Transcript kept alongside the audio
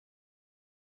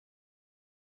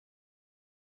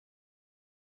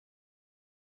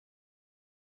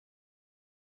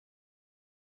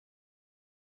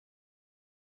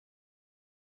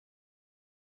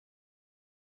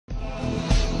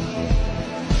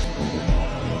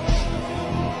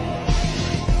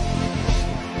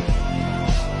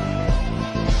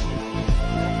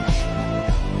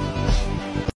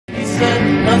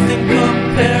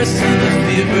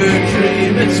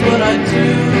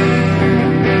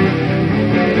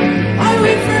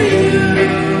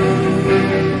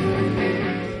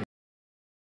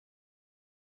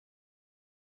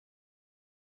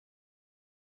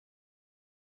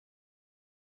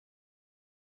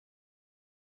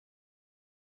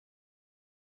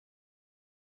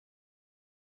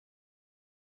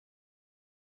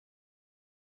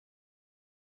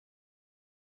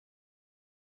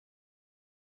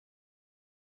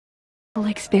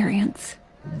experience.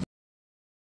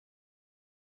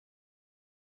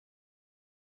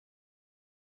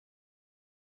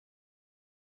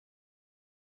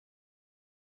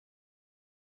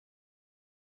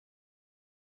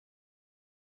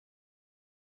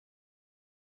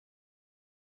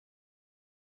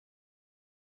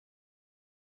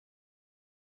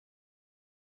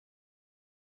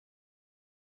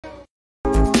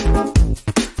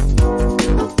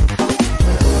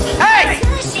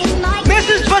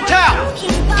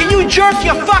 Jerk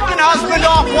your fucking husband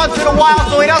off once in a while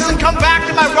so he doesn't come back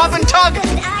to my rub and tug.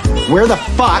 Where the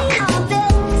fuck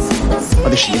are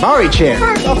the Shibari chair?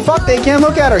 Oh fuck, they can't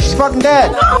look at her. She's fucking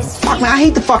dead. Oh, fuck man, I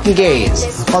hate the fucking gays.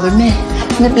 Father me,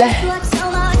 blah.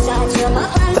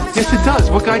 Yes, it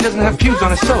does. What guy doesn't have pubes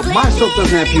on his soap? My soap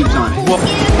doesn't have pubes on it. Well,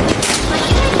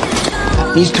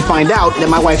 needs to find out that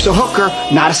my wife's a hooker,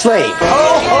 not a slave.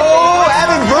 Oh,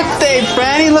 happy birthday,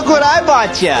 Franny! Look what I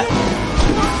bought you.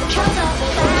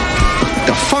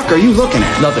 The fuck are you looking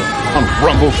at? Nothing. I'm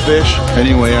Rumblefish.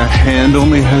 Anyway, a hand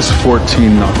only has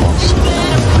 14 knuckles.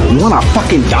 You wanna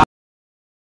fucking die?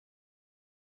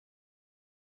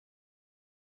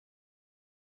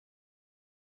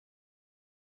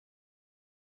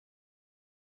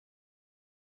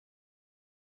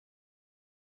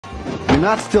 You're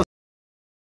not still.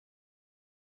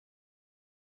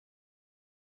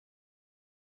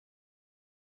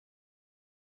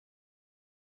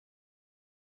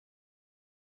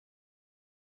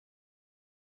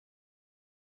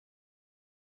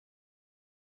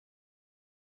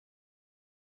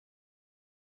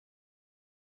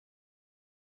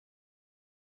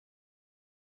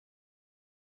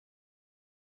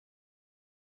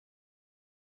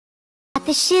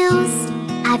 The shoes,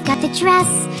 I've got the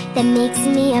dress that makes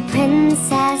me a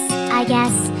princess, I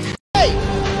guess. Hey!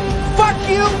 Fuck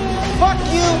you,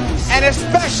 and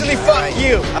especially fuck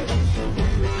you!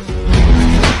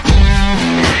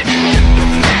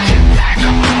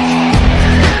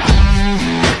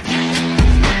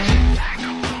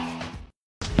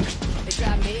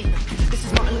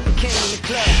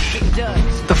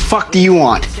 The fuck do you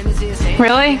want?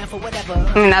 Really?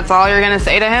 I mean, that's all you're gonna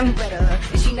say to him?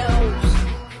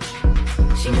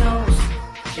 She knows,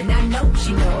 and I know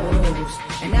she knows,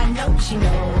 and I know she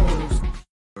knows.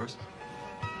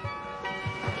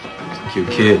 Cute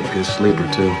kid, good sleeper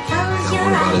too. Got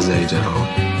one about his age at home.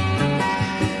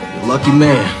 You're a lucky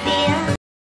man.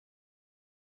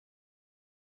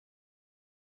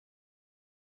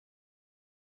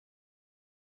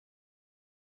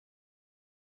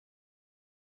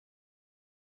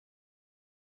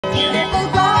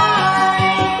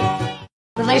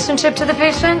 Relationship to the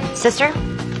patient? Sister?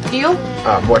 You?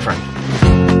 Boyfriend.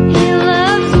 He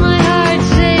loves my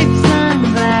heart-shaped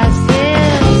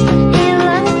sunglasses. He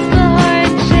loves the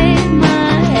heart-shaped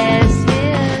my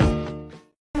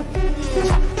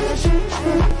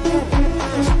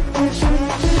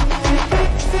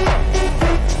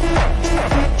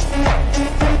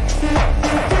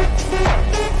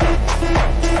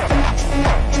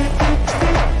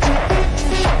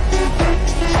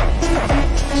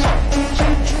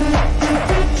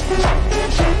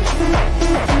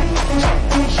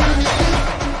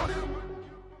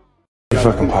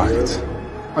Fucking pockets.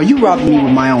 Are you robbing me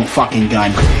with my own fucking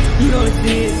gun? You know it's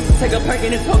this. Take a perk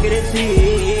and it's poking that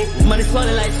shit. Money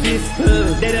swollen like this.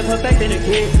 They done perfecting a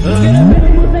kid.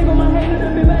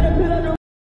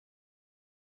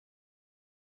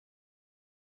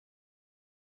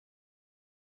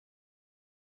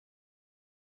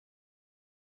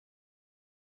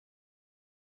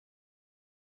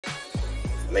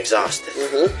 I'm exhausted.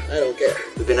 I don't care.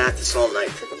 We've been at this all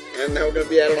night. And now we're gonna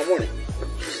be at it all morning.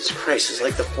 Jesus Christ, it's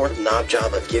like the 4th knob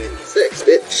job I've given you. 6,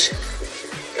 bitch.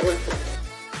 Come on.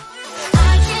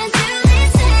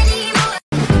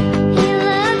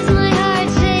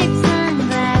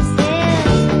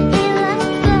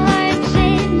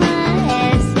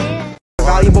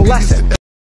 Valuable lesson.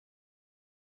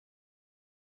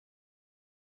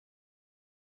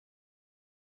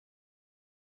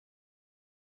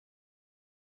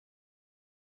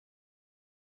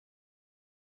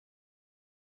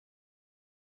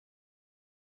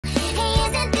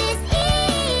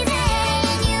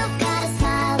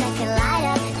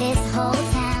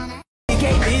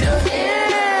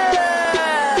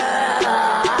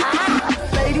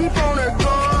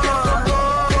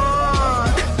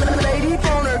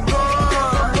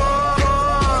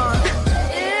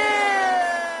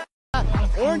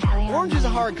 Orange is a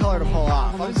hard color to pull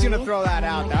off. I'm just gonna throw that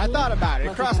out there. I thought about it.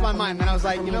 It crossed my mind. Then I was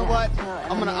like, you know what?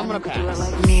 I'm gonna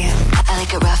pass.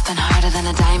 like it rough and harder than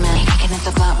a diamond. He can hit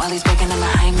the blunt while he's breaking in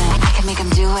the hymen. I can make him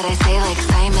do what I say like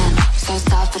Simon. So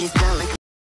soft, but he's built like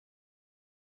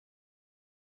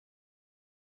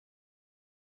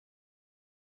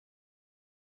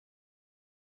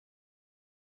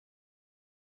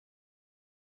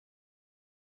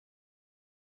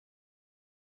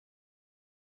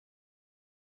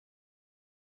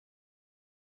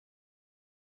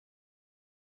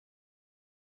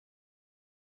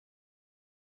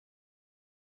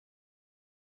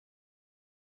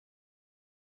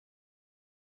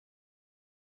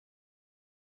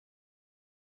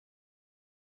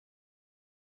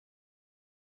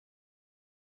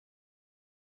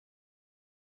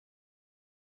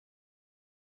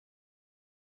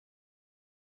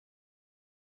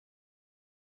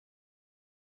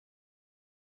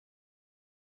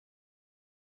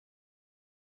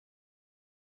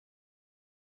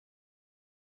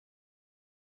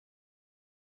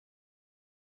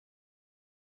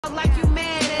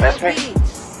That's me.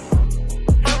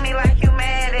 Fuck me like you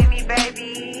mad at me,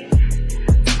 baby.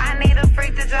 I need a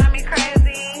freak to drive me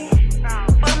crazy.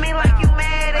 Fuck me like you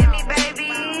mad at me,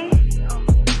 baby.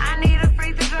 I need a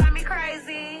freak to drive me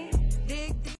crazy.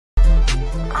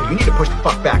 You need to push the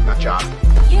fuck back, nut job.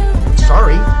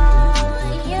 Sorry.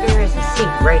 There is a seat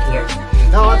right here.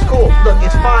 No, it's cool. Look,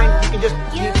 it's fine. You can just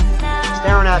keep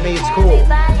staring at me. It's cool.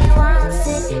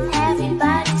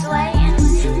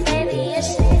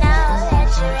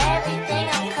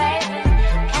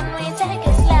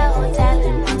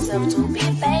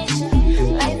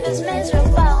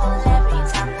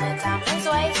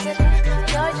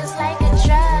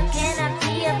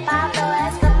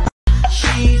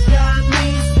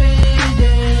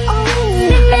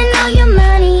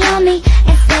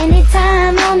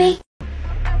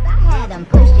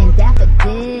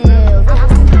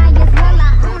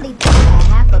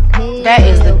 That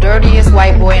is the dirtiest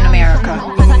white boy in America.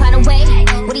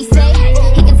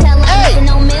 Hey!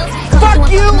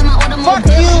 Fuck you! Fuck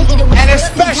you! And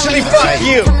especially fuck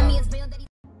you!